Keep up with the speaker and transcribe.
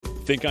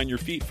Think on your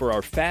feet for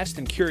our Fast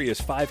and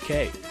Curious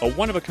 5K, a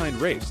one-of-a-kind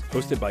race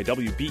hosted by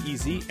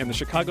WBEZ and the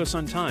Chicago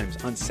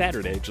Sun-Times on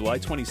Saturday, July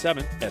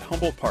 27th at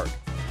Humboldt Park.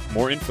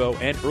 More info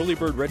and early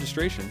bird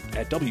registration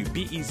at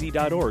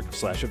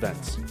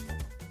wbez.org/events.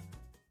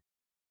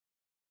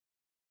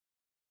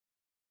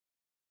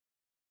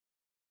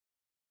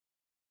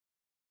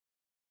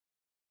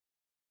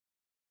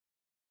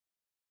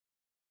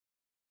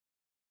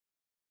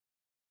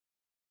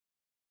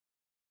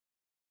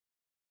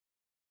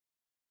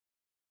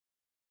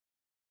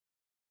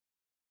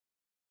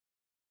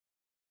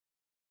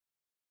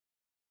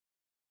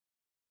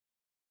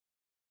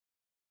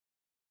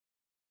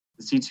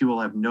 The C2 will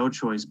have no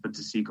choice but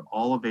to seek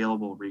all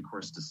available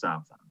recourse to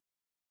stop them.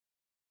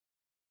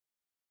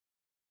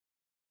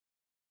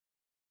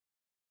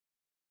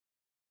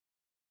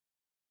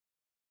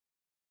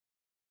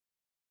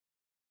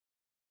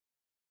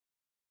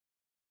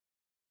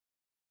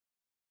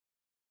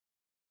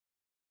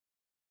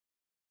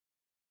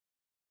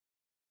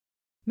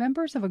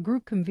 Members of a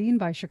group convened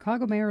by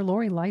Chicago Mayor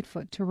Lori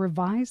Lightfoot to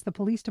revise the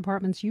police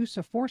department's use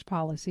of force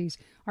policies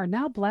are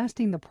now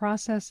blasting the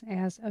process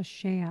as a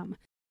sham.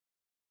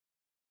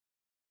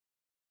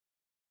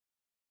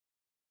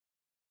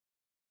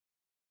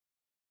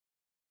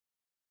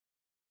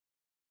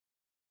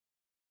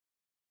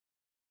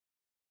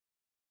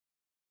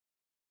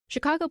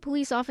 Chicago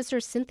police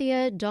officer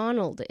Cynthia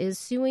Donald is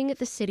suing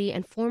the city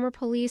and former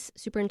police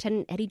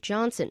superintendent Eddie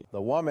Johnson.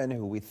 The woman,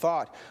 who we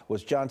thought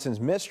was Johnson's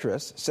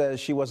mistress,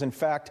 says she was in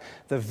fact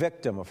the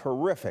victim of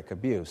horrific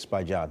abuse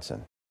by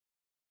Johnson.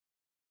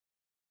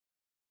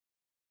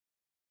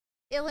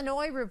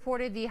 Illinois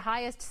reported the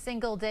highest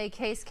single-day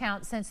case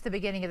count since the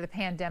beginning of the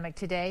pandemic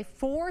today.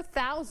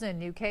 4,000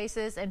 new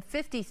cases and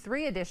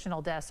 53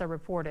 additional deaths are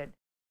reported.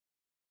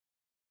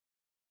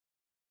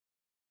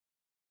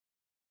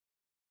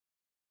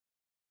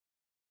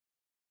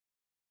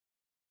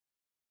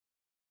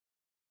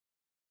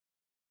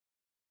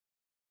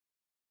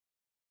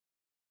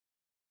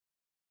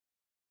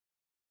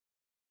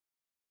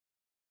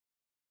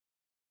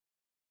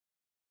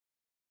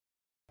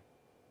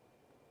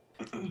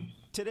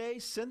 Today,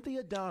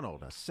 Cynthia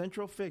Donald, a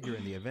central figure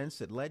in the events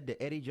that led to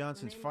Eddie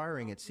Johnson's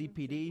firing at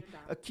CPD,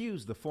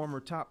 accused the former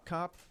top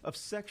cop of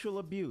sexual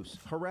abuse,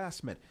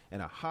 harassment,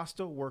 and a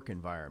hostile work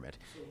environment.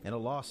 In a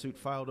lawsuit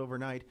filed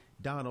overnight,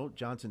 Donald,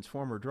 Johnson's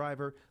former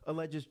driver,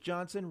 alleges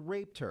Johnson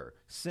raped her,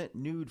 sent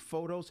nude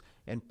photos,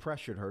 and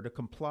pressured her to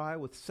comply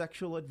with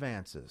sexual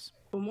advances.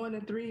 For more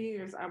than 3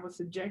 years, I was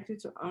subjected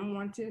to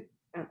unwanted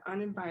and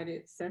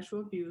uninvited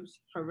sexual abuse,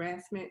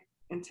 harassment,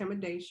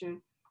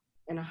 intimidation,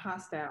 in a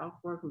hostile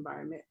work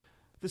environment.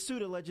 The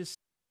suit alleges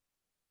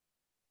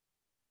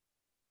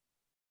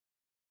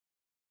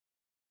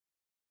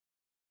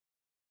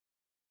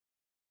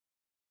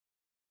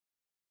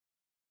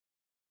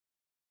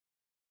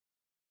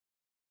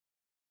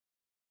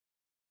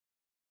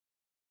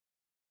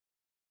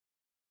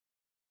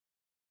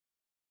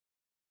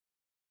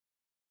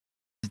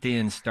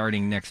in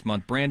starting next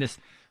month. Brandis,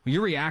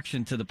 your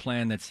reaction to the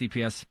plan that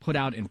CPS put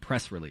out in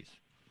press release?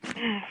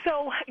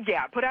 So,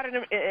 yeah, put out in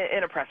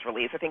a press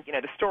release. I think,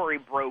 the story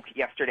broke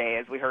yesterday,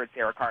 as we heard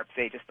Sarah Karp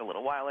say just a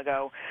little while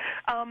ago.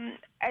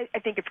 I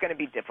think it's going to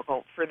be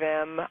difficult for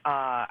them,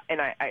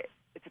 and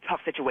it's a tough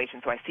situation,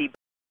 so I see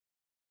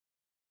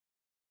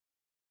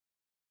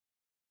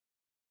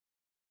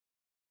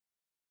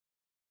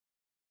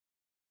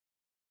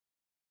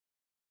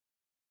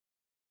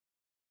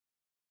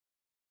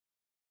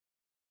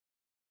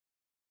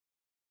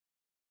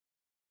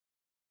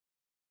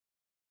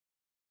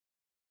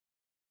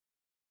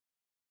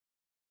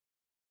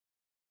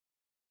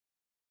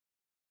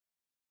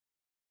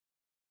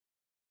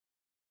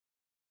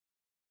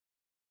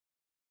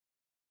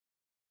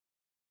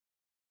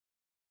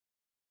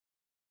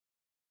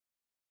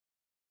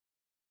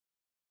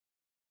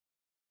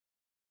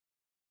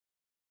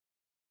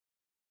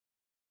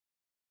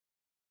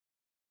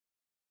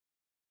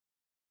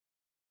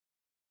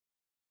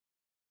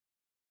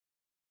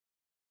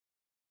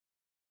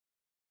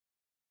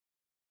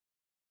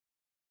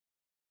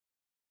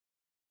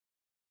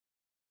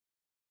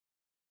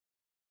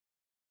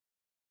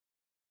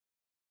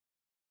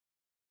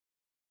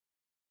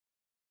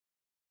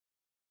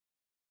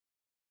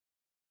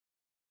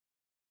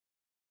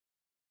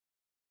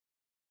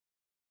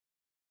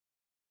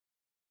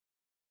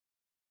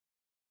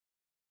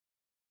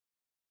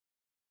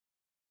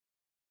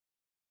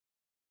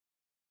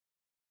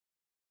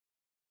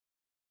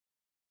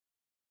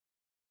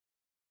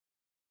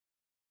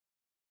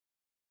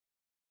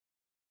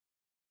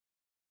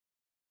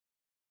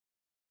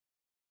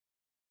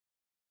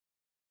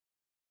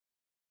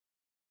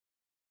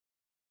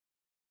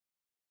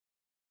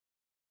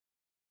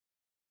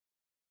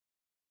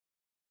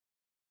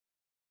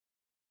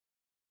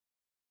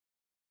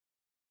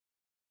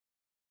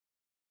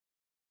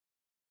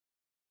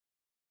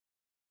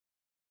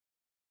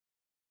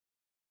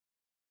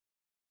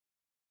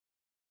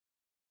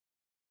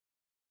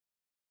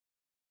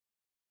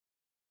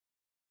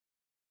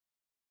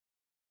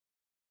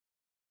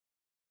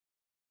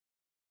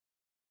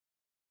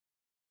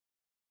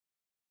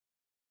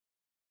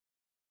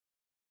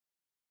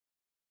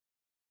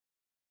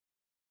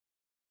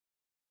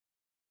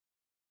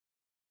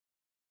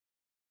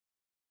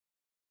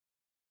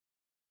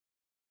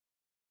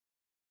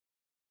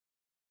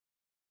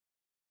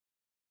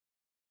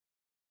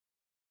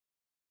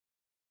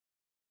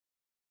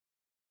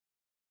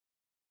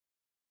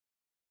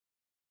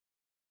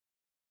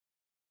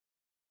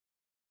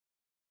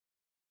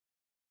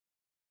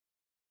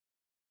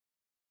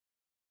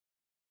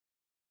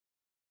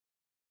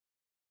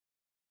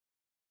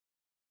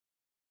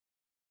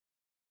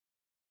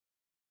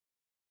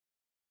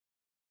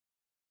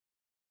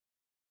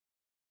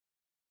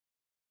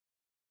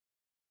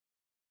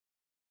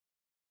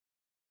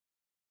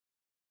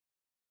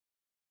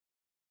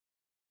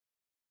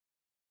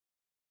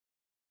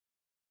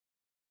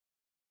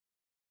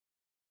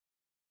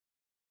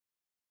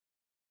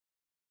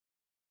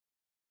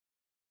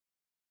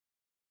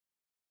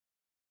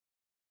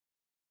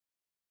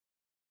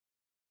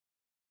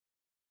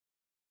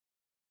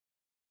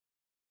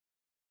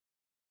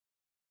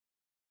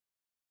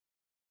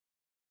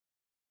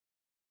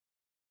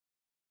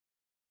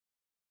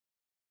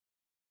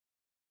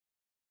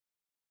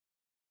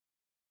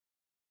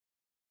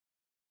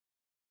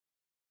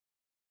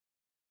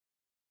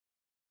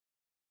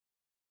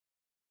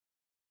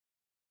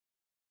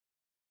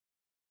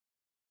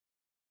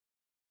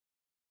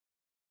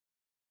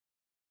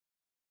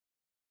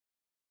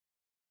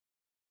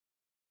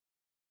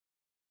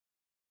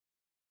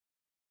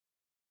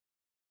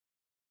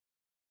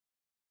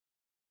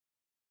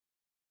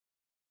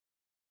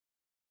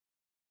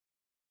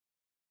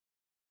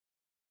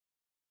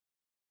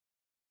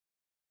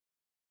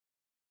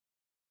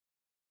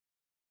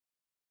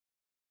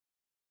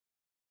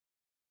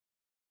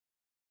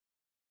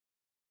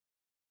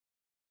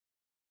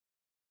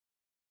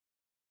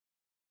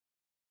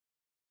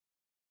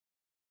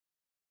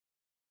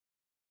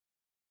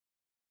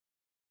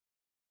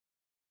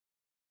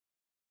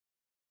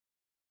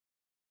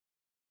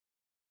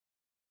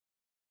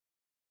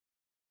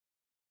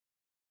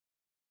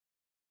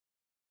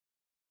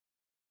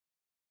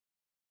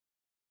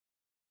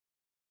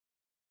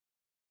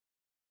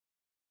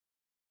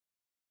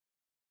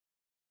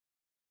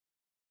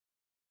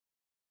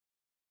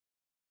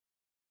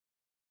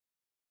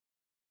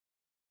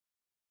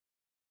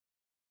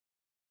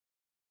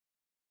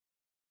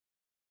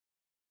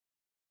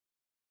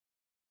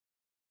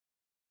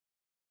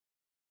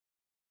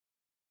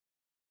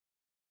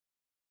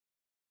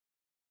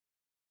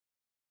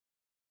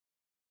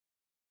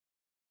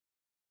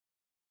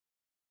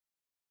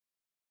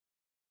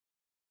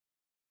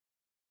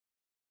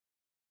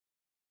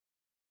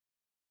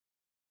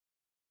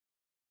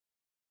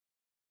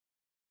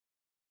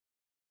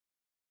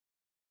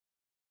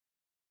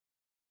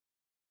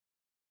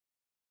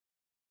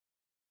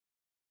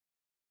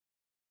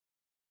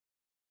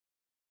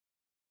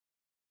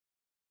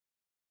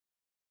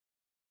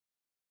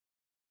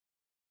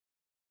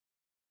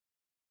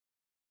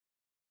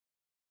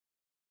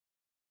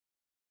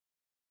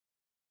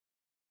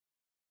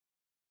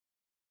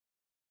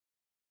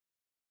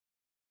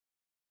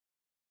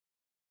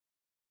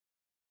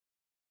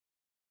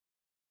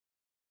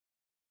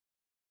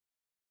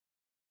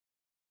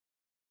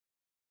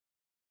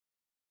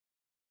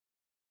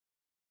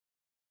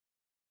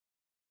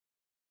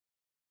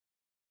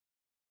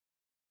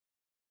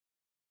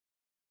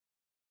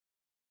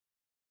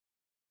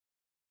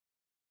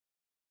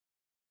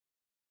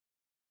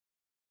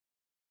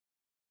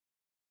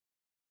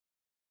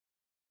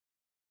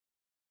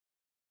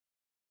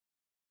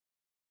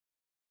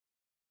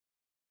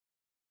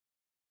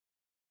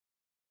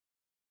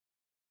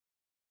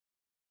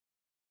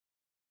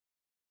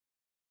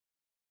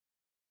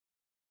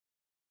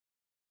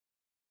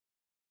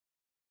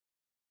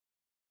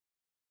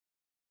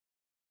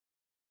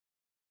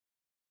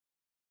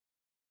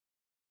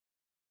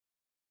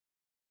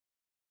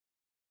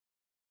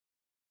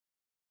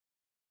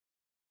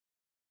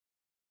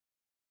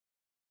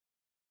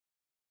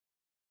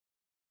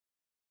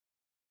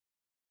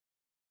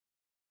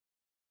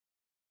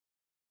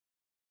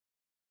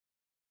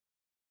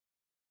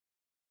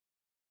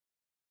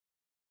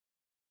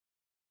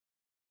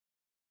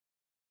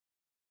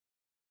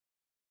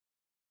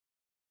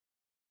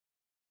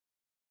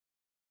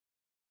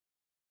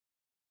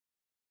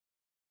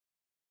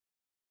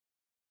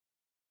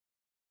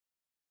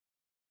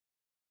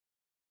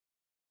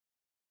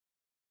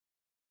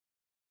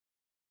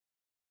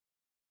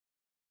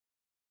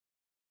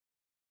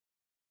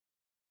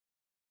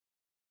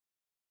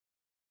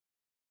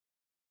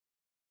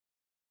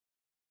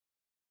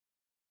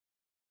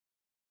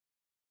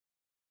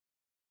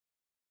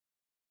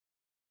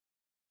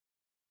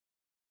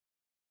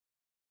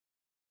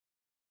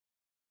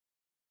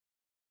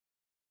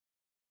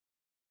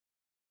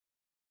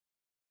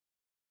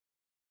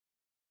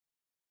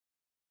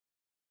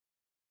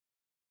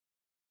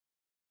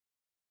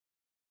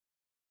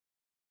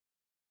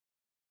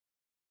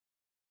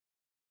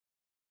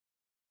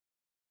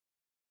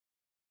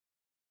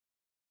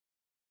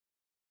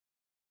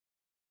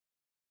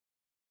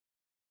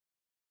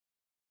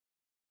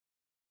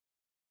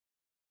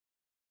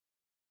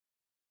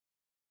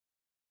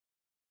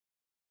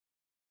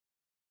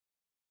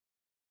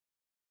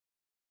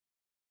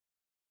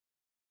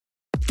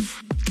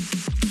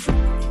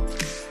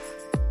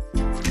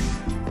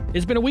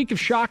It's been a week of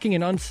shocking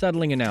and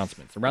unsettling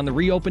announcements around the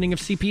reopening of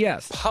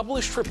CPS.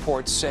 Published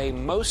reports say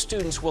most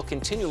students will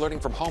continue learning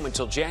from home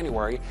until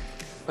January,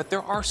 but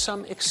there are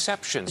some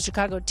exceptions. The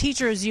Chicago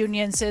Teachers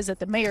Union says that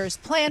the mayor's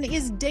plan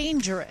is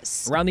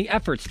dangerous. Around the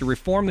efforts to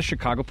reform the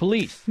Chicago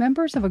police.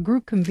 Members of a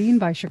group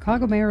convened by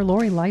Chicago Mayor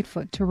Lori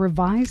Lightfoot to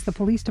revise the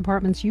police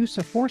department's use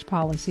of force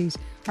policies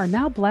are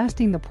now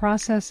blasting the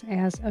process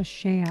as a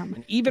sham.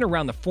 And even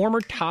around the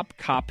former top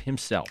cop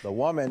himself. The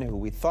woman who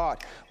we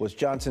thought was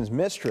Johnson's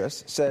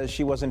mistress says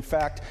she was in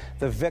fact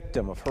the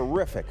victim of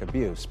horrific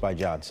abuse by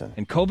Johnson.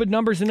 And COVID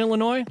numbers in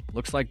Illinois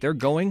looks like they're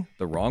going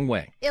the wrong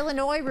way.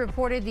 Illinois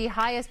reported the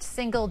highest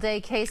single-day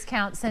case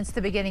count since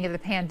the beginning of the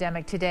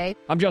pandemic today.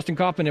 I'm Justin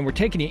Kaufman, and we're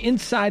taking you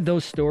inside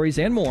those stories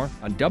and more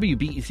on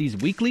WBEZ's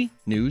Weekly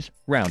News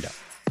Roundup.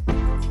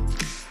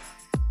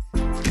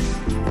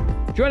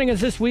 Joining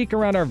us this week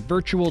around our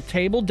virtual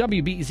table,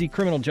 WBEZ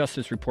criminal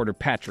justice reporter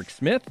Patrick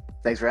Smith.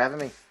 Thanks for having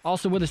me.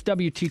 Also with us,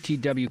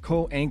 WTTW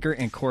co-anchor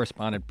and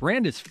correspondent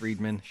Brandis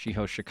Friedman. She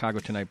hosts Chicago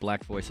Tonight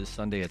Black Voices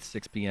Sunday at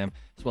 6 p.m.,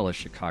 as well as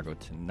Chicago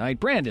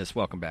Tonight. Brandis,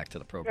 welcome back to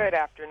the program. Good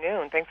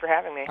afternoon. Thanks for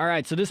having me. All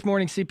right, so this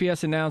morning,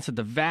 CPS announced that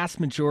the vast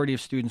majority of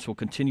students will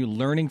continue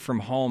learning from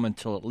home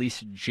until at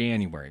least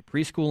January.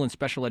 Preschool and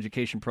special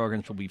education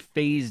programs will be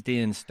phased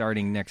in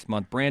starting next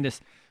month. Brandis,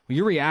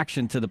 your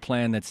reaction to the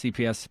plan that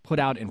CPS put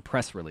out in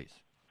press release?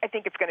 I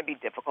think it's going to be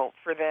difficult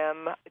for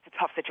them. It's a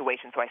tough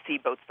situation, so I see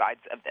both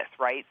sides of this,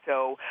 right?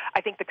 So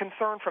I think the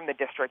concern from the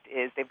district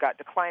is they've got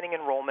declining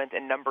enrollment,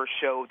 and numbers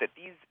show that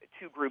these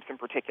two groups in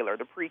particular,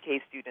 the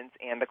pre-K students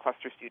and the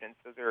cluster students,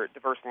 those are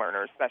diverse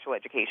learners, special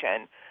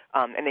education,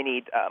 and they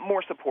need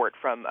more support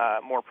from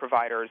more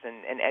providers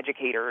and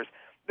educators.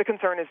 The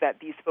concern is that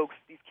these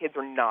kids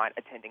are not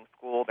attending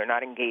school, they're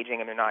not engaging,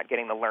 and they're not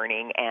getting the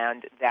learning,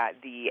 and that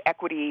the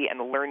equity and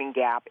the learning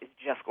gap is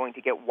just going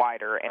to get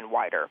wider and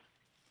wider.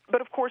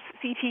 But, of course,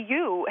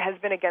 CTU has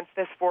been against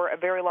this for a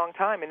very long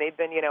time, and they've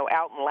been,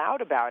 out and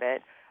loud about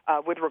it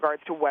with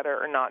regards to whether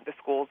or not the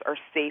schools are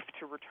safe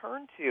to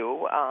return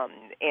to.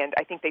 And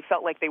I think they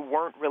felt like they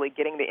weren't really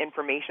getting the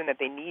information that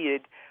they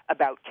needed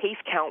about case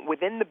count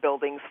within the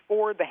buildings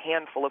for the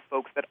handful of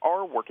folks that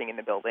are working in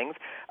the buildings.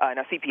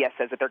 Now, CPS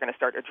says that they're going to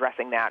start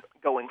addressing that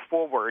going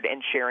forward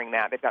and sharing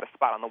that. They've got a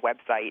spot on the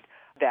website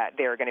that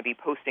they're going to be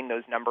posting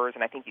those numbers,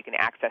 and I think you can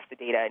access the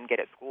data and get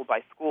it school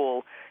by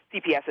school.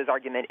 CPS's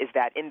argument is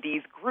that in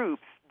these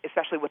groups,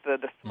 especially with the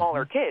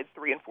smaller kids,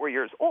 3 and 4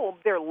 years old,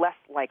 they're less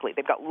likely.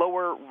 They've got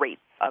lower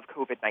rates of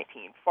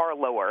COVID-19, far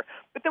lower.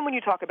 But then when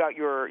you talk about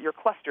your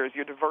clusters,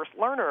 your diverse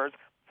learners,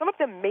 some of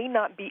them may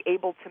not be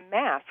able to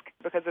mask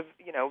because of,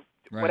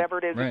 whatever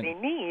it is that they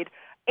need,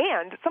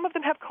 and some of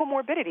them have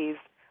comorbidities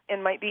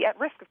and might be at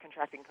risk of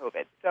contracting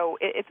COVID. So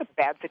it's a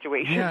bad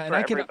situation for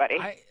everybody.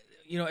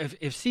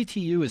 If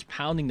CTU is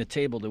pounding the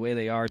table the way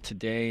they are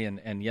today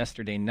and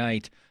yesterday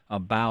night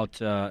about,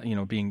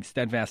 being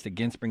steadfast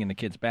against bringing the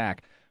kids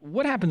back,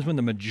 what happens when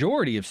the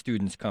majority of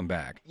students come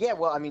back? Yeah,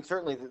 well, I mean,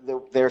 certainly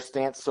their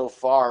stance so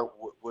far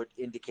would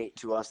indicate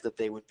to us that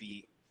they would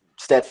be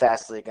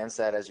steadfastly against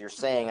that, as you're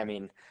saying. I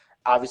mean,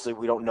 obviously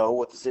we don't know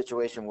what the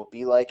situation will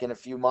be like in a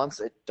few months.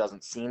 It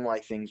doesn't seem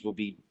like things will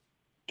be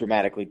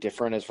dramatically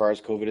different as far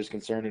as COVID is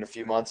concerned in a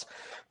few months,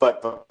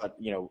 but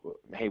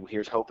hey,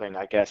 here's hoping,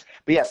 I guess.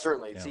 But yeah,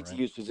 certainly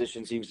CTU's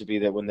position seems to be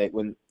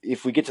that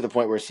if we get to the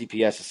point where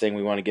CPS is saying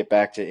we want to get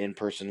back to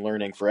in-person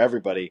learning for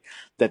everybody,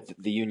 that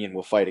the union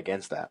will fight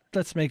against that.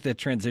 Let's make the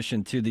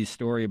transition to the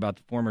story about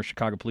the former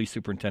Chicago Police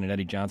Superintendent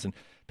Eddie Johnson.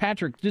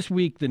 Patrick, this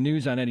week the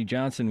news on Eddie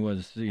Johnson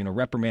was,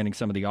 reprimanding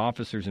some of the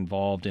officers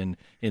involved in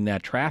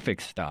that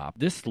traffic stop.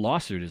 This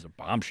lawsuit is a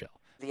bombshell.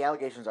 The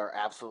allegations are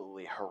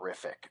absolutely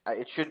horrific.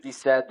 It should be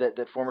said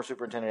that former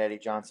Superintendent Eddie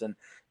Johnson,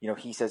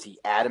 he says he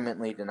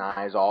adamantly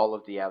denies all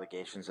of the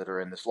allegations that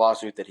are in this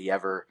lawsuit, that he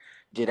ever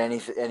did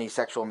any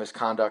sexual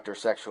misconduct or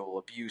sexual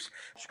abuse.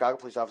 Chicago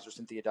police officer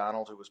Cynthia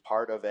Donald, who was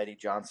part of Eddie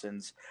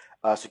Johnson's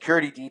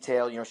security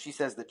detail, she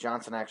says that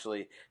Johnson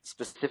actually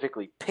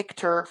specifically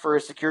picked her for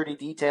his security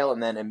detail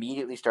and then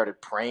immediately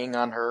started preying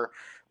on her,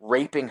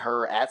 raping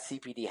her at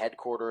CPD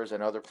headquarters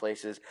and other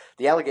places.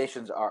 The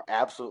allegations are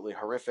absolutely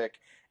horrific.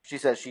 She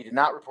says she did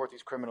not report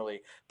these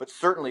criminally, but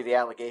certainly the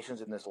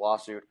allegations in this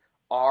lawsuit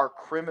are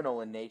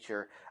criminal in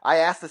nature. I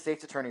asked the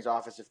state's attorney's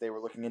office if they were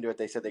looking into it.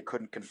 They said they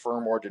couldn't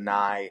confirm or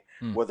deny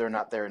whether or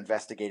not they're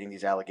investigating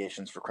these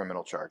allegations for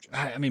criminal charges.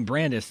 I mean,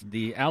 Brandis,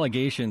 the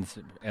allegations,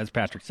 as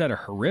Patrick said, are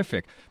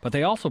horrific, but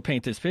they also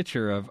paint this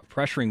picture of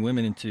pressuring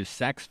women into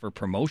sex for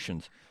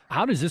promotions.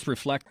 How does this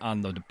reflect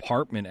on the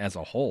department as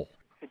a whole?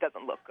 It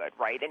doesn't look good,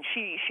 right? And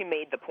she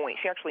made the point.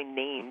 She actually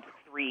named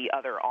 3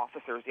 other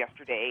officers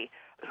yesterday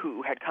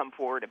who had come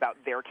forward about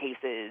their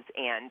cases,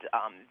 and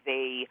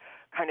they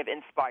kind of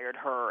inspired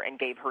her and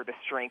gave her the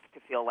strength to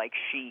feel like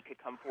she could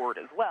come forward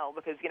as well.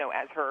 Because,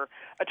 as her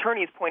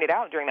attorneys pointed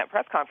out during that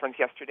press conference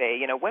yesterday,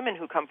 women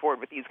who come forward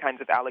with these kinds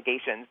of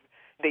allegations,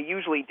 They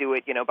usually do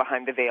it,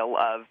 behind the veil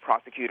of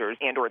prosecutors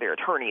and or their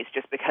attorneys,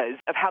 just because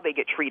of how they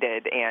get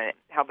treated and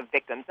how the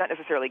victims not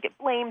necessarily get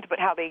blamed, but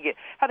how they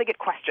get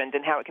questioned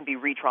and how it can be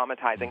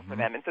re-traumatizing for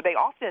them. And so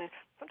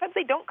sometimes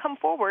they don't come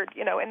forward,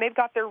 and they've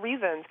got their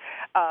reasons.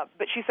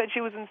 But she said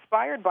she was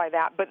inspired by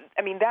that. But,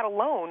 that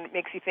alone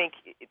makes you think,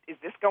 is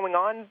this going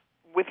on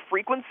with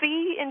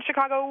frequency in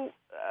Chicago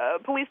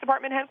Police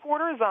Department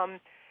headquarters?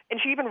 And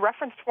she even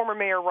referenced former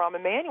Mayor Rahm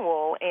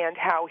Emanuel and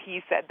how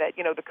he said that,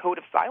 the code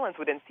of silence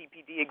within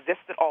CPD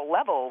exists at all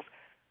levels.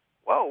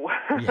 Whoa.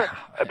 Yeah.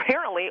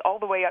 Apparently all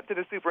the way up to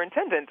the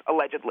superintendent,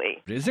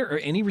 allegedly. Is there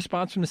any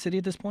response from the city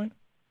at this point?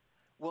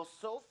 Well,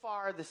 so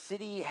far the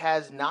city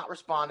has not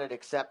responded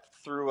except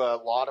through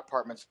a law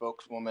department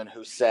spokeswoman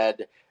who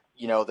said,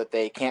 that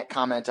they can't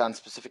comment on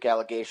specific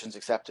allegations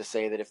except to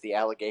say that if the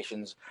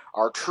allegations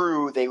are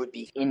true, they would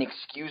be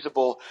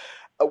inexcusable.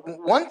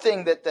 One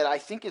thing that I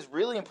think is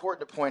really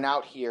important to point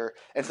out here,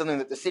 and something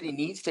that the city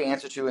needs to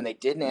answer to, and they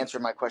didn't answer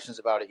my questions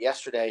about it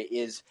yesterday,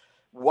 is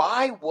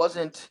why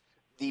wasn't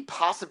the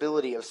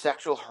possibility of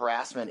sexual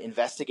harassment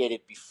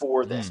investigated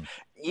before this?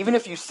 Even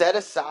if you set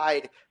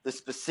aside the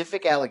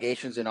specific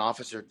allegations in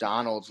Officer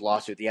Donald's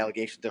lawsuit,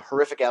 the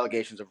horrific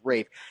allegations of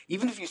rape,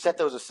 even if you set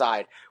those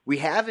aside, we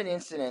have an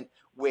incident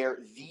where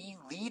the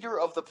leader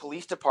of the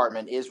police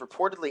department is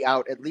reportedly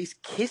out at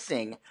least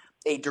kissing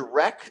a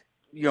direct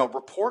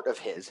report of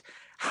his.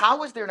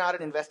 How is there not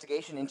an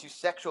investigation into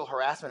sexual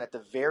harassment at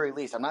the very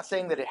least? I'm not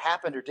saying that it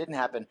happened or didn't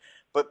happen,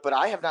 but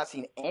I have not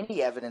seen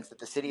any evidence that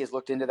the city has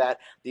looked into that.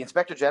 The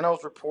Inspector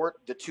General's report,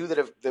 the two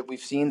that we've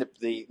seen,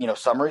 the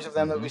summaries of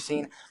them that we've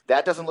seen,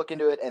 that doesn't look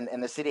into it,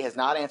 and the city has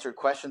not answered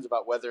questions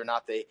about whether or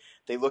not they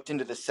looked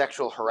into the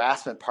sexual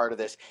harassment part of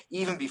this,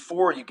 even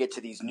before you get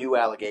to these new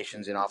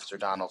allegations in Officer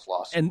Donald's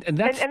lawsuit. And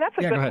that's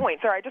a good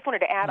point. Sorry, I just wanted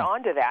to add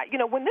on to that.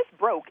 When this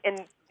broke,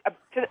 and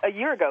a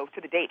year ago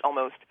to the date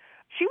almost,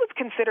 she was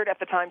considered at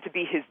the time to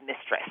be his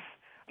mistress,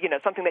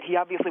 something that he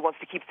obviously wants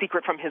to keep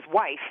secret from his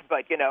wife,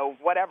 but,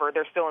 whatever,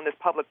 they're still in this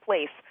public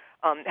place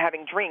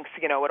having drinks,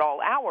 at all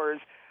hours.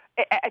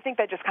 I think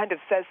that just kind of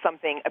says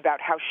something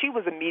about how she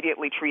was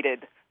immediately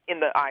treated in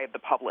the eye of the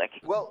public.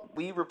 Well,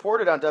 we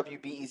reported on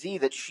WBEZ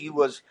that she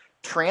was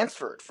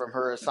transferred from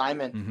her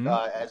assignment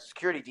as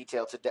security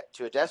detail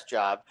to a desk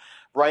job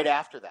right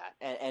after that.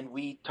 And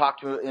we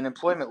talked to an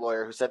employment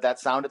lawyer who said that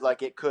sounded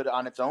like it could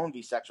on its own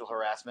be sexual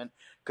harassment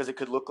because it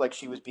could look like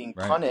she was being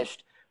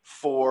punished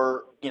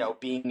for,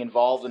 being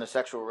involved in a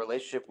sexual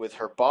relationship with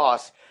her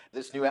boss.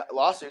 This new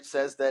lawsuit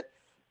says that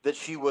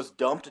she was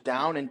dumped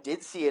down and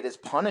did see it as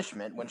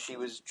punishment when she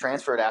was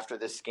transferred after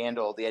this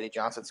scandal, the Eddie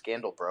Johnson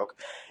scandal, broke.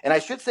 And I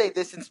should say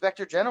this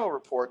Inspector General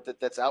report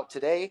that's out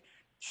today,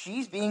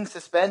 she's being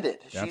suspended.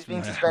 She's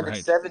being suspended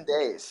 7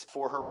 days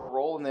for her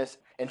role in this.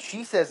 And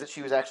she says that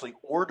she was actually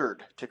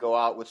ordered to go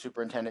out with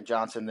Superintendent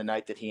Johnson the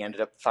night that he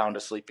ended up found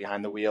asleep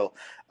behind the wheel,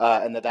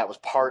 and that was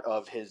part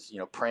of his,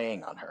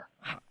 preying on her.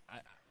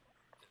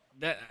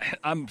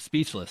 I'm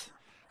speechless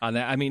on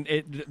that. I mean,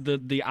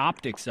 the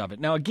optics of it.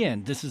 Now,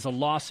 again, this is a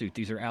lawsuit.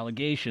 These are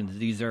allegations.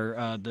 These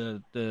are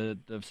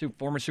the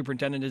former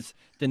superintendent has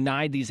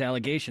denied these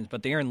allegations,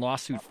 but they are in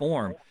lawsuit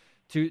form.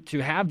 To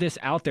have this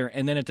out there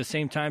and then at the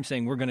same time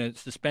saying we're going to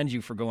suspend you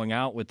for going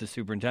out with the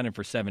superintendent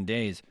for 7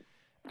 days,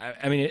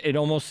 I mean, it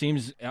almost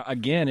seems,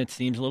 again, it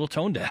seems a little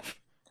tone deaf.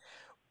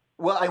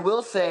 Well, I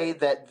will say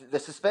that the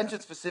suspension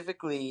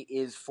specifically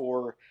is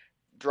for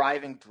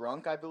driving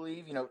drunk, I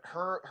believe.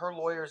 Her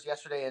lawyers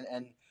yesterday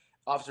and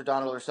Officer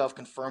Donald herself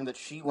confirmed that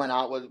she went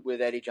out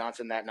with Eddie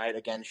Johnson that night.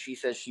 Again, she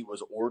says she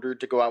was ordered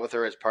to go out with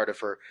her as part of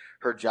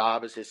her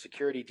job as his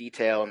security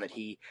detail, and that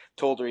he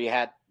told her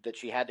that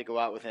she had to go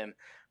out with him.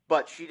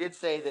 But she did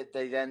say that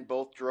they then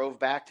both drove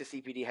back to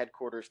CPD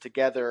headquarters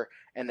together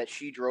and that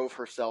she drove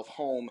herself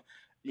home.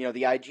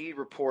 The IG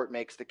report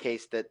makes the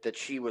case that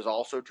she was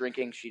also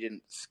drinking. She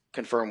didn't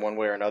confirm one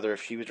way or another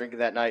if she was drinking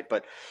that night,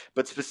 but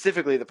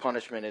specifically the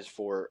punishment is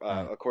for,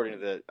 according to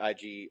the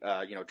IG,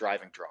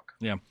 driving drunk.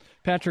 Yeah.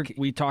 Patrick,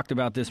 we talked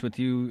about this with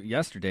you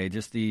yesterday,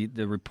 just the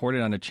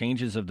reported on the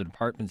changes of the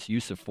department's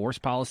use of force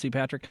policy,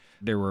 Patrick.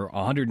 There were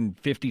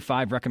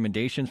 155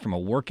 recommendations from a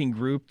working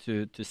group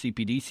to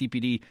CPD.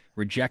 CPD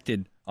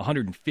rejected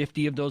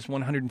 150 of those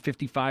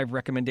 155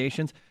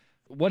 recommendations.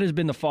 What has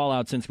been the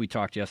fallout since we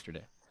talked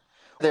yesterday?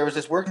 There was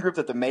this working group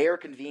that the mayor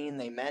convened.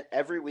 They met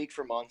every week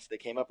for months. They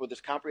came up with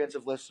this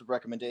comprehensive list of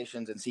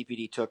recommendations, and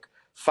CPD took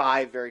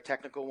 5 very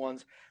technical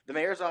ones. The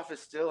mayor's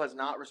office still has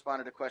not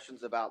responded to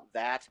questions about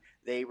that.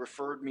 They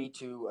referred me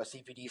to a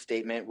CPD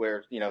statement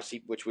where,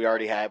 which we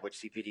already had,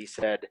 which CPD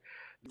said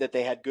that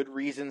they had good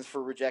reasons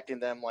for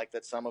rejecting them, like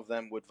that some of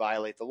them would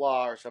violate the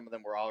law or some of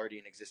them were already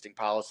in existing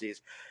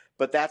policies.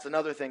 But that's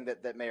another thing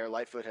that Mayor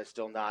Lightfoot has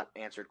still not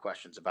answered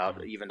questions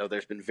about, even though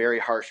there's been very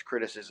harsh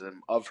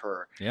criticism of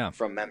her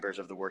from members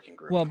of the working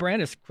group. Well,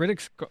 Brandis,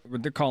 critics,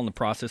 they're calling the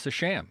process a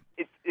sham.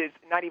 It's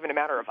not even a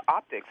matter of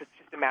optics. It's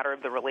just a matter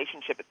of the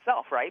relationship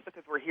itself, right?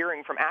 Because we're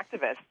hearing from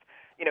activists,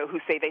 who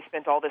say they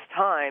spent all this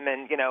time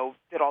and,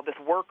 did all this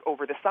work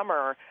over the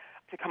summer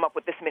to come up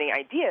with this many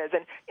ideas.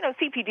 And,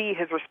 CPD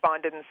has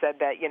responded and said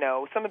that,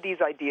 some of these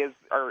ideas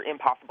are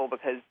impossible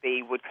because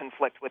they would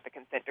conflict with the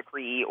consent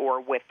decree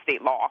or with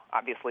state law,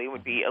 obviously,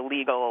 would be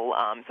illegal.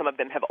 Some of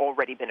them have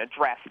already been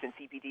addressed, and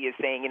CPD is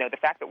saying, the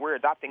fact that we're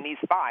adopting these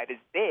 5 is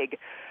big.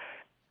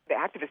 The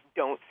activists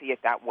don't see it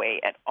that way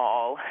at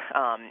all,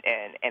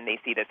 and they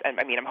see this. And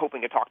I'm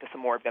hoping to talk to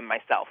some more of them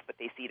myself, but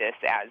they see this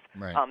as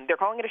they're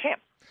calling it a sham.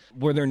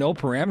 Were there no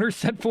parameters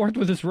set forth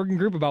with this working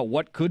group about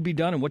what could be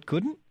done and what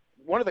couldn't?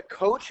 One of the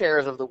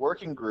co-chairs of the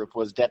working group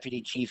was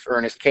Deputy Chief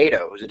Ernest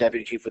Cato, who's a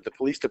deputy chief with the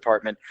police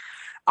department.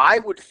 I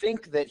would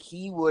think that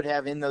he would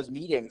have in those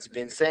meetings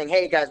been saying,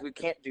 hey, guys, we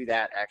can't do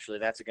that, actually.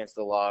 That's against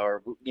the law,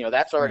 or,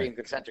 that's already in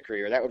consent decree,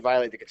 or that would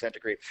violate the consent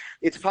decree.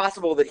 It's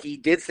possible that he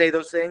did say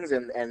those things,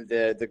 and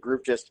the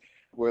group just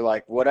were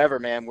like, whatever,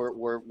 man,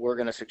 we're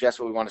going to suggest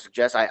what we want to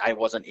suggest. I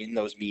wasn't in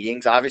those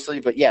meetings, obviously.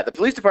 But, yeah, the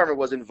police department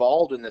was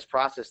involved in this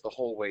process the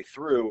whole way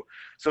through.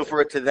 So for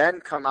it to then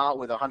come out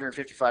with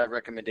 155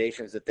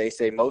 recommendations that they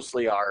say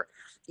mostly are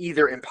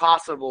either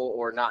impossible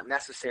or not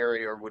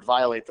necessary or would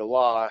violate the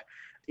law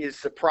is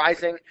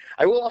surprising.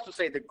 I will also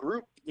say the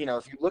group,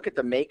 if you look at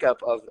the makeup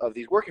of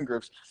these working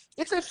groups,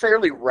 it's a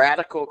fairly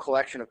radical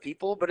collection of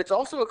people, but it's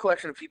also a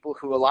collection of people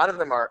who a lot of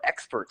them are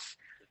experts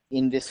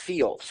in this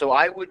field. So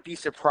I would be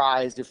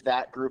surprised if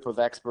that group of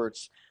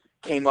experts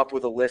came up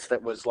with a list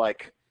that was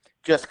like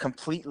just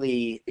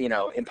completely,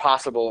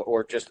 impossible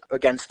or just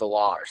against the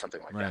law or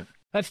something like that.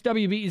 That's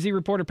WBEZ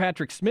reporter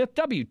Patrick Smith.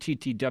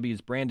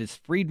 WTTW's Brandis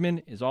Friedman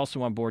is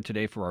also on board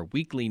today for our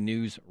weekly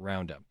news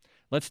roundup.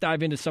 Let's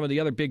dive into some of the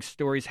other big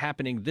stories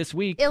happening this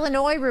week.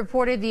 Illinois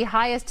reported the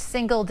highest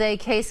single-day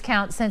case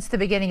count since the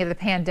beginning of the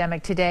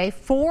pandemic today.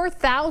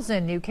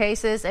 4,000 new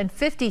cases and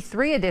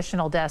 53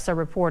 additional deaths are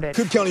reported.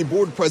 Cook County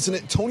Board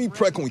President Toni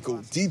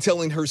Preckwinkle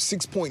detailing her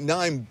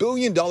 $6.9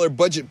 billion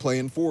budget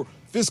plan for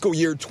fiscal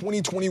year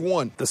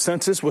 2021. The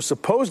census was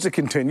supposed to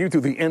continue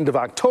through the end of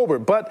October,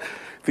 but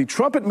the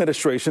Trump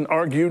administration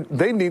argued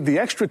they need the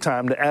extra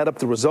time to add up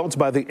the results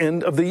by the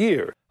end of the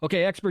year.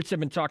 Okay, experts have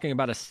been talking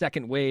about a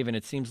second wave, and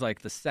it seems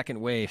like the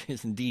second wave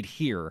is indeed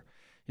here.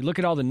 You look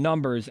at all the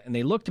numbers, and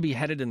they look to be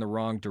headed in the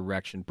wrong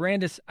direction.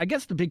 Brandis, I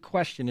guess the big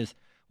question is,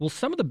 will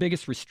some of the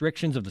biggest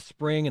restrictions of the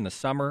spring and the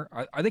summer,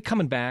 are they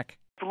coming back?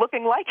 It's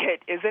looking like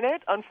it, isn't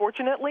it,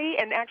 unfortunately?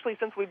 And actually,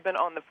 since we've been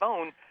on the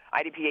phone,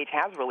 IDPH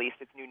has released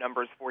its new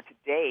numbers for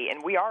today,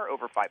 and we are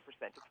over 5%.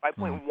 It's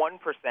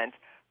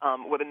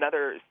 5.1%, with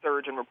another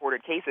surge in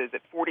reported cases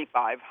at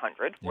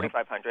 4,500.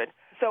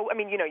 So,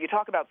 you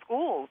talk about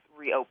schools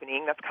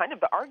reopening. That's kind of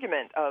the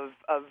argument of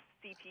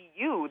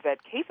CPU,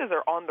 that cases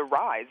are on the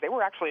rise. They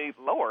were actually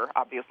lower,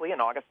 obviously, in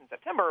August and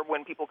September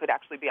when people could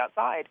actually be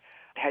outside.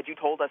 Had you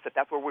told us that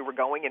that's where we were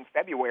going in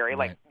February,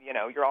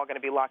 you're all going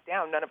to be locked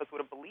down, none of us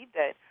would have believed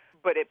it.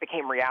 But it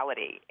became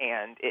reality,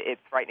 and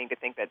it's frightening to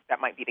think that that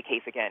might be the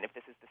case again if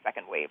this is the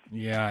second wave.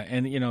 Yeah,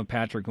 and,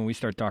 Patrick, when we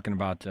start talking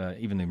about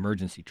even the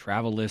emergency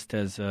travel list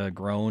has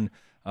grown,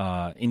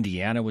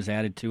 Indiana was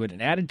added to it,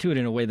 and added to it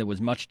in a way that was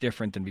much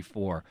different than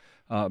before.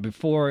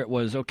 Before it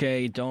was,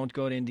 okay, don't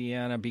go to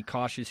Indiana, be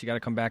cautious, you got to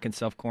come back and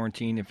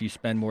self-quarantine if you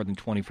spend more than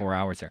 24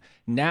 hours there.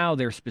 Now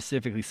they're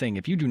specifically saying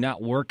if you do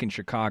not work in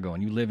Chicago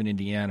and you live in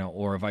Indiana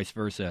or vice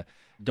versa,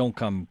 don't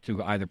come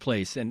to either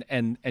place,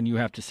 and you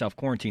have to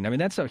self-quarantine.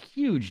 That's a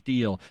huge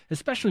deal,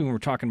 especially when we're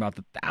talking about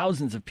the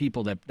thousands of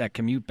people that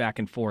commute back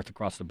and forth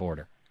across the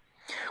border.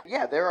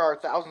 Yeah, there are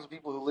thousands of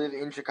people who live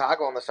in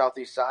Chicago on the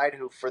southeast side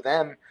who, for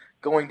them,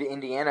 going to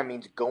Indiana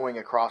means going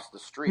across the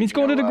street. It means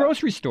going to the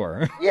grocery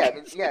store. Yeah,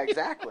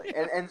 exactly.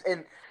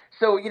 And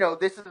so,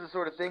 this is the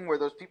sort of thing where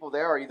those people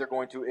there are either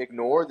going to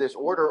ignore this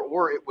order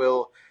or it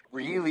will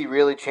really,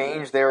 really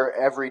change their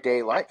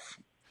everyday life.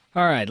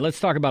 All right, let's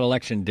talk about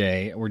Election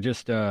Day. We're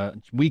just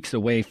weeks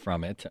away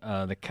from it.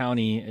 The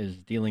county is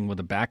dealing with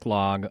a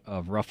backlog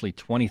of roughly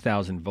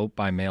 20,000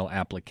 vote-by-mail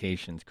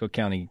applications. Cook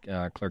County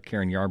Clerk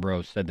Karen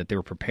Yarbrough said that they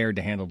were prepared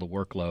to handle the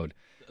workload.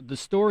 The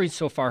stories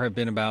so far have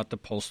been about the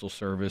Postal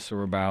Service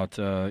or about,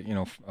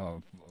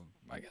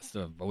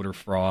 voter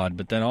fraud.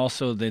 But then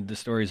also the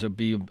stories will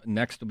be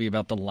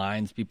about the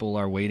lines people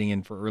are waiting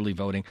in for early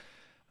voting.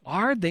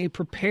 Are they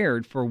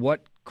prepared for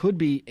what could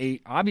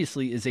be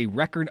obviously is a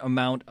record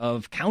amount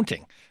of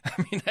counting?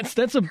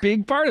 That's a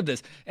big part of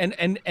this,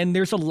 and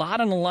there's a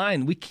lot on the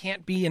line. We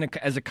can't be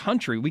as a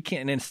country, we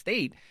can't in a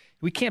state,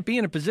 we can't be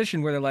in a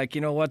position where they're like, you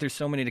know what, there's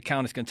so many to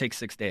count, it's going to take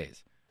 6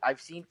 days. I've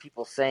seen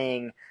people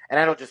saying, and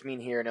I don't just mean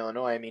here in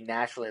Illinois, I mean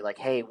nationally, like,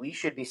 hey, we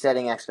should be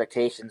setting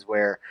expectations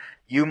where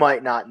you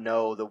might not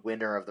know the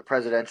winner of the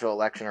presidential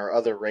election or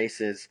other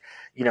races,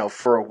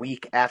 for a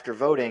week after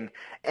voting.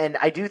 And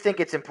I do think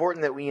it's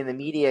important that we in the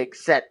media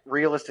set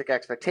realistic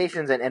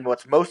expectations, and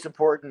what's most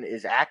important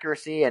is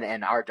accuracy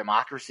and our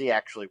democracy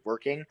actually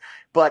working.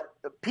 But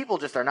people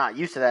just are not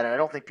used to that, and I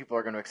don't think people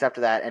are going to accept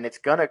that, and it's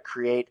going to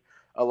create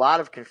a lot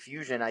of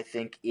confusion, I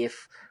think,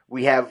 if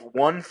we have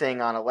one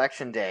thing on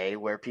election day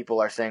where people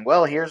are saying,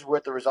 well, here's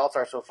what the results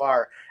are so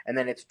far, and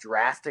then it's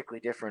drastically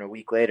different a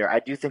week later.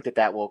 I do think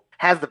that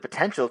has the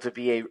potential to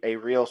be a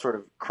real sort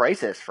of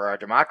crisis for our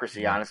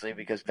democracy, honestly,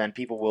 because then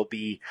people will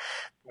be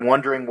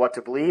wondering what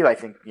to believe. I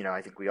think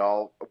we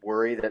all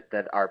worry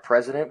that our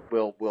president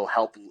will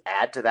help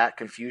add to that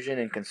confusion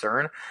and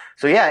concern.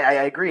 So yeah,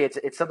 I agree.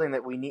 It's something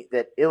that we need,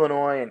 that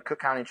Illinois and Cook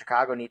County and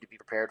Chicago need to be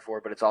prepared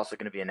for, but it's also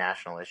going to be a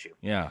national issue.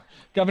 Yeah.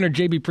 Governor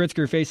J.B.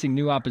 Pritzker facing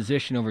new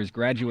opposition over his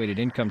graduated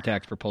income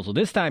tax proposal.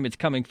 This time it's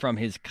coming from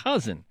his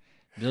cousin,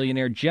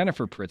 billionaire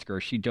Jennifer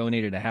Pritzker. She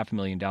donated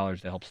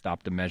 $500,000 to help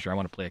stop the measure. I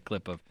want to play a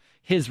clip of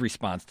his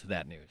response to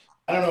that news.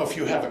 I don't know if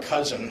you have a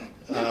cousin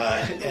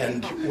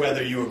and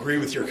whether you agree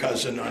with your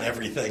cousin on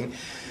everything,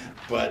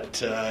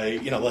 but,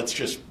 let's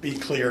just be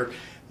clear.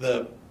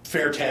 The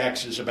fair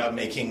tax is about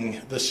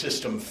making the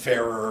system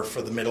fairer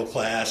for the middle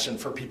class and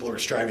for people who are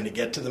striving to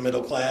get to the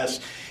middle class,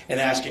 and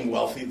asking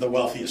the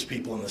wealthiest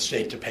people in the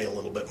state to pay a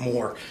little bit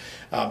more.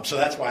 So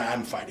that's why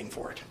I'm fighting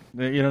for it.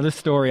 This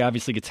story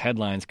obviously gets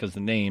headlines because the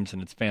names,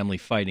 and it's family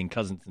fighting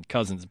cousins and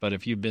cousins. But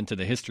if you've been to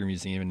the History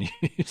Museum and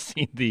you've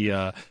seen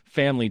the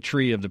family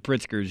tree of the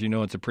Pritzkers, you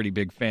know it's a pretty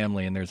big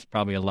family, and there's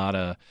probably a lot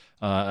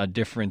of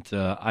different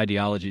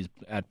ideologies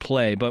at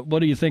play. But what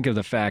do you think of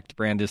the fact,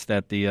 Brandis,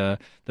 that the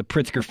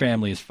Pritzker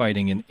family is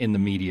fighting in the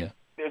media?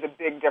 There's a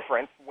big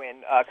difference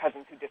when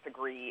cousins who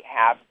disagree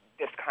have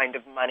this kind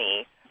of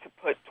money to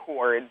put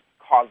towards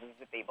causes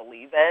that they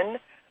believe in.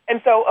 And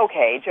so,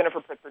 okay,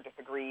 Jennifer Pritzker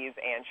disagrees,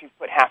 and she's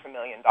put $500,000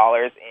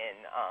 in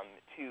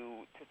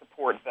to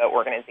support the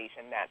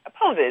organization that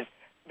opposes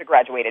the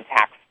graduated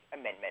tax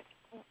amendment.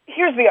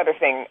 Here's the other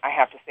thing I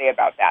have to say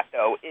about that,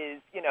 though, is,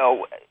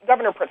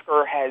 Governor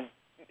Pritzker has,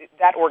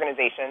 that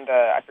organization,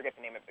 I forget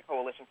the name of the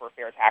Coalition for a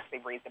Fair Tax,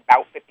 they've raised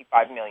about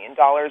 $55 million.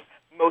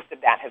 Most of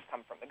that has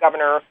come from the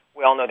governor.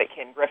 We all know that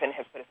Ken Griffin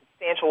has put a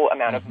substantial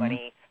amount of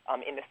money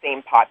in the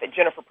same pot that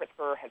Jennifer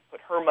Pritzker has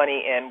put her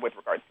money in with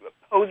regards to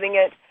opposing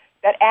it.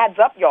 That adds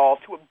up, y'all,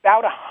 to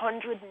about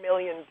 $100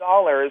 million,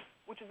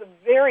 which is a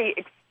very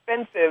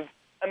expensive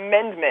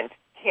amendment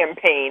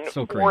campaign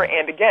for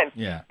and against.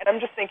 Yeah. And I'm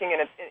just thinking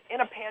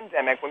in a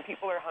pandemic when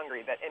people are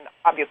hungry, and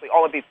obviously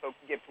all of these folks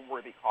give to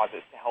worthy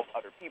causes to help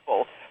other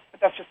people,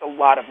 but that's just a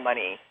lot of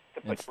money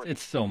to put towards.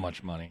 It's so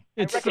much money.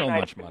 It's so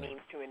much money.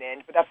 Means to an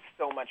end, but that's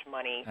so much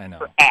money I know.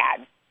 For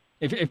ads.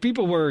 If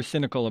people were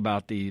cynical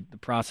about the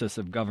process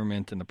of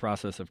government and the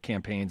process of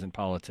campaigns and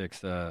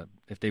politics,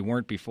 if they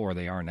weren't before,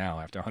 they are now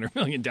after $100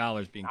 million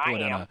being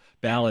put on a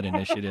ballot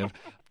initiative.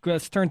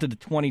 Let's turn to the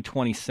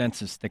 2020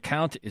 census. The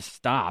count is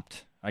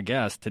stopped, I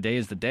guess. Today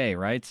is the day,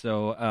 right?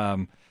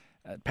 So,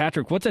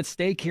 Patrick, what's at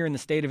stake here in the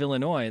state of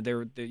Illinois?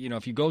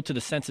 If you go to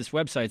the census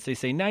websites, they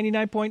say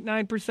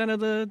 99.9% of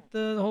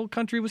the whole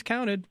country was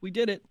counted. We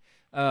did it.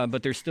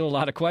 But there's still a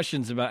lot of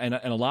questions about and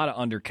a lot of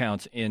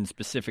undercounts in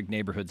specific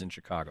neighborhoods in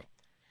Chicago.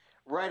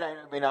 Right.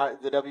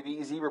 The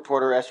WBEZ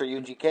reporter Esther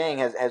Yoon-Ji Kang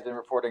has been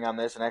reporting on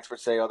this, and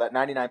experts say, that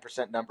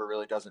 99% number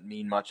really doesn't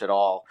mean much at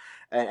all.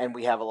 And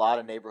we have a lot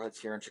of neighborhoods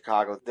here in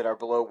Chicago that are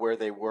below where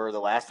they were the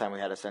last time we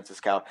had a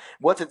census count.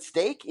 What's at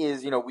stake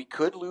is, we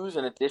could lose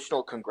an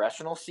additional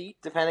congressional seat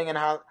depending on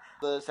how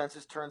the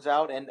census turns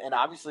out. And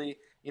obviously,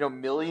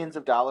 millions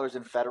of dollars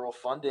in federal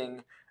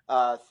funding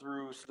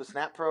through the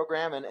SNAP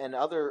program and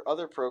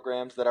other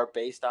programs that are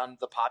based on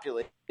the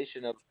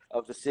population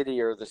of the city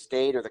or the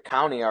state or the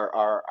county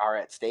are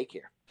at stake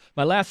here.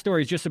 My last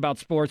story is just about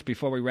sports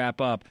before we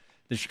wrap up.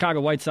 The Chicago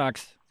White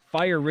Sox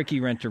fire Ricky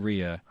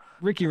Renteria.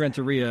 Ricky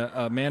Renteria,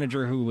 a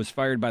manager who was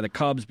fired by the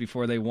Cubs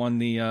before they won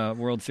the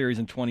World Series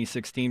in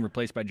 2016,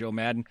 replaced by Joe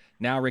Madden.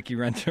 Now Ricky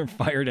Renteria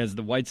fired as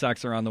the White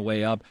Sox are on the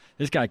way up.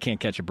 This guy can't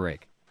catch a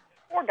break.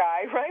 Poor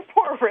guy, right?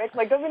 Poor Rick.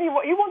 Doesn't he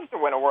wants to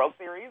win a World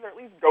Series or at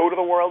least go to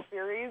the World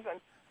Series? And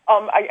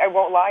I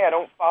won't lie, I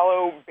don't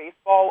follow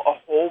baseball a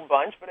whole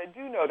bunch, but I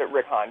do know that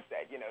Rick Hahn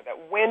said,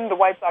 that when the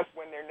White Sox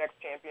win their next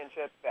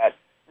championship, that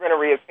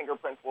Renteria's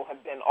fingerprints will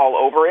have been all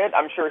over it.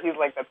 I'm sure he's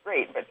like, that's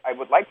great, but I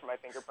would like for my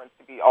fingerprints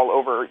to be all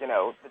over,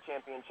 the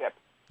championship.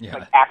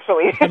 Yeah.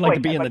 Actually. I'd like to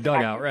be in the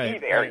dugout, right? Be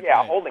there,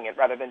 right. Holding it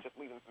rather than just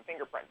leaving some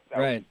fingerprints. So.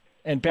 Right.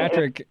 And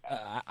Patrick,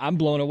 I'm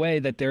blown away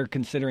that they're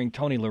considering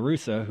Tony La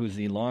Russa, who's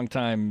the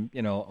longtime,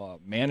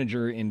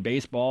 manager in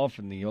baseball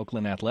from the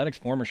Oakland Athletics,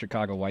 former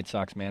Chicago White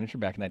Sox manager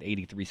back in that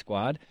 '83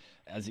 squad,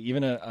 as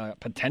even a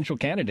potential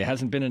candidate.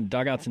 Hasn't been in the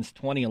dugout since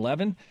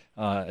 2011.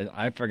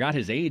 I forgot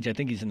his age. I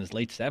think he's in his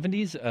late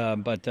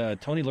 70s. But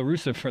Tony La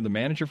Russa for the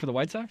manager for the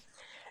White Sox?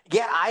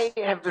 Yeah, I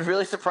have been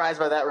really surprised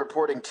by that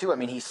reporting, too. I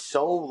mean, he's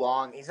so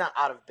long. He's not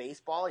out of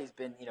baseball. He's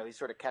been, he's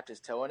sort of kept his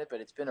toe in it,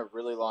 but it's been a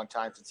really long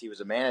time since he was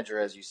a manager,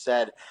 as you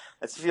said.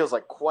 It feels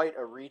like quite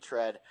a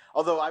retread.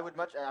 Although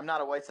I'm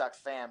not a White Sox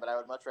fan, but I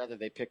would much rather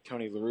they pick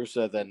Tony La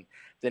Russa than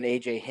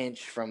A.J.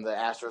 Hinch from the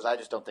Astros. I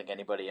just don't think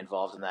anybody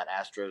involved in that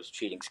Astros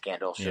cheating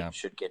scandal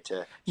should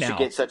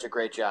get such a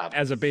great job.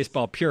 As a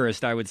baseball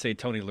purist, I would say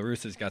Tony La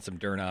Russa's got some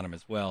dirt on him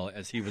as well,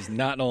 as he was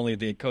not only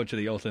the coach of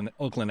the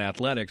Oakland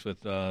Athletics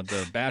with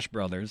the Bash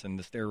Brothers and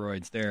the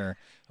steroids there,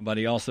 but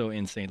he also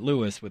in St.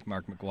 Louis with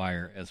Mark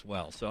McGwire as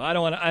well. So I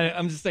don't want to.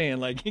 I'm just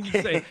saying, like you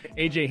can say,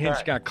 AJ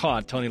Hinch got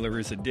caught, Tony La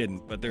Russa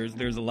didn't, but there's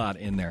a lot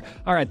in there.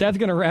 All right, that's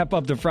going to wrap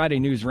up the Friday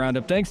News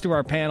Roundup. Thanks to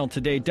our panel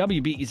today,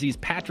 WBEZ's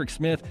Patrick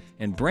Smith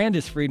and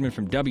Brandis Friedman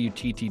from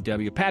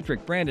WTTW.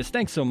 Patrick, Brandis,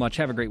 thanks so much.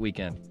 Have a great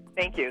weekend.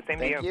 Thank you. Same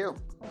to you. Thank you.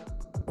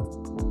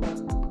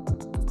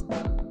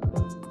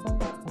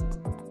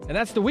 And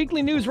that's the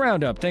Weekly News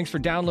Roundup. Thanks for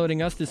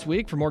downloading us this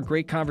week. For more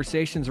great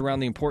conversations around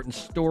the important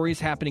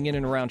stories happening in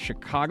and around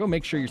Chicago,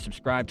 make sure you're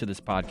subscribed to this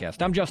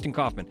podcast. I'm Justin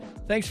Kaufman.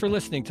 Thanks for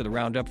listening to the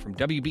Roundup from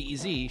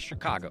WBEZ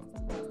Chicago.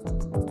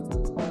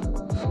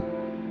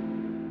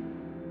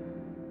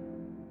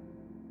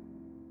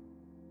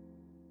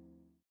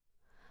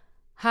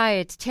 Hi,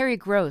 it's Terry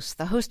Gross,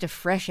 the host of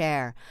Fresh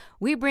Air.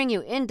 We bring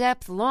you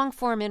in-depth,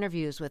 long-form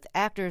interviews with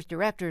actors,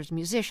 directors,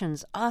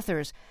 musicians,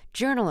 authors,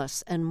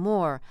 journalists, and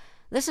more.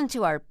 Listen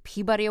to our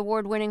Peabody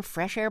Award-winning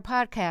Fresh Air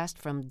podcast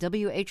from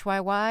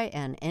WHYY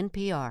and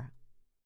NPR.